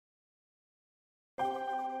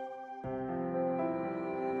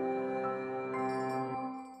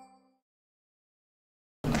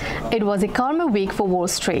It was a calmer week for Wall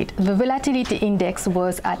Street. The volatility index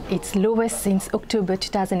was at its lowest since October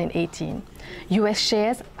 2018. US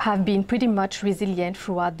shares have been pretty much resilient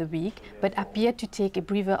throughout the week, but appeared to take a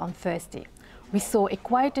breather on Thursday. We saw a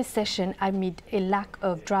quieter session amid a lack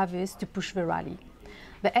of drivers to push the rally.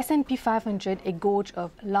 The S&P 500, a gauge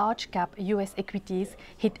of large-cap US equities,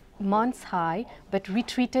 hit month's high but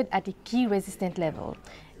retreated at a key resistance level.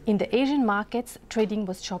 In the Asian markets, trading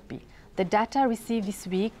was choppy. The data received this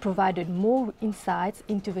week provided more insights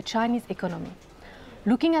into the Chinese economy.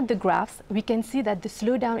 Looking at the graphs, we can see that the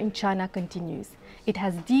slowdown in China continues. It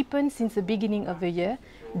has deepened since the beginning of the year,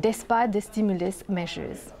 despite the stimulus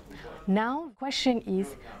measures. Now, the question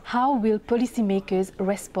is, how will policymakers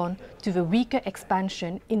respond to the weaker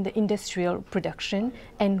expansion in the industrial production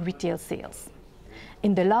and retail sales?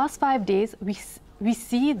 In the last 5 days, we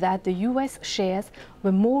see that the US shares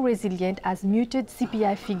were more resilient as muted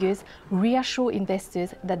CPI figures reassure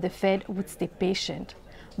investors that the Fed would stay patient.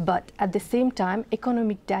 But at the same time,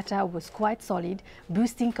 economic data was quite solid,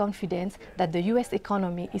 boosting confidence that the US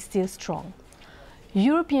economy is still strong.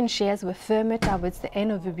 European shares were firmer towards the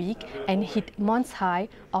end of the week and hit month's high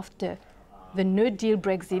after the no-deal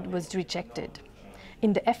Brexit was rejected.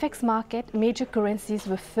 In the FX market, major currencies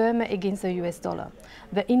were firmer against the US dollar.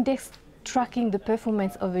 The index tracking the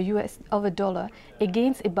performance of the dollar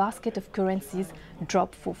against a basket of currencies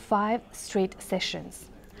dropped for 5 straight sessions.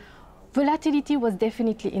 Volatility was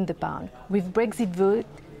definitely in the pound, with Brexit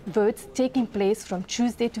votes taking place from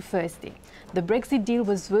Tuesday to Thursday. The Brexit deal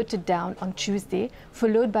was voted down on Tuesday,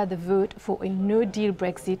 followed by the vote for a no-deal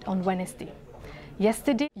Brexit on Wednesday.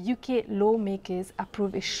 Yesterday, UK lawmakers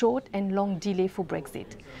approved a short and long delay for Brexit.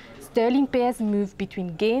 Sterling pairs moved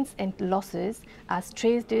between gains and losses as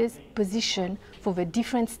traders position for the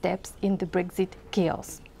different steps in the Brexit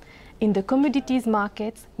chaos. In the commodities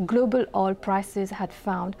markets, global oil prices had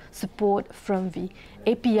found support from the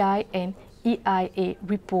API and EIA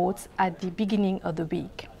reports at the beginning of the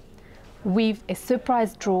week, with a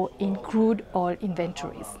surprise draw in crude oil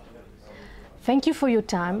inventories. Thank you for your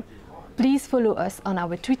time. Please follow us on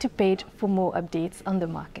our Twitter page for more updates on the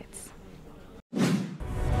market.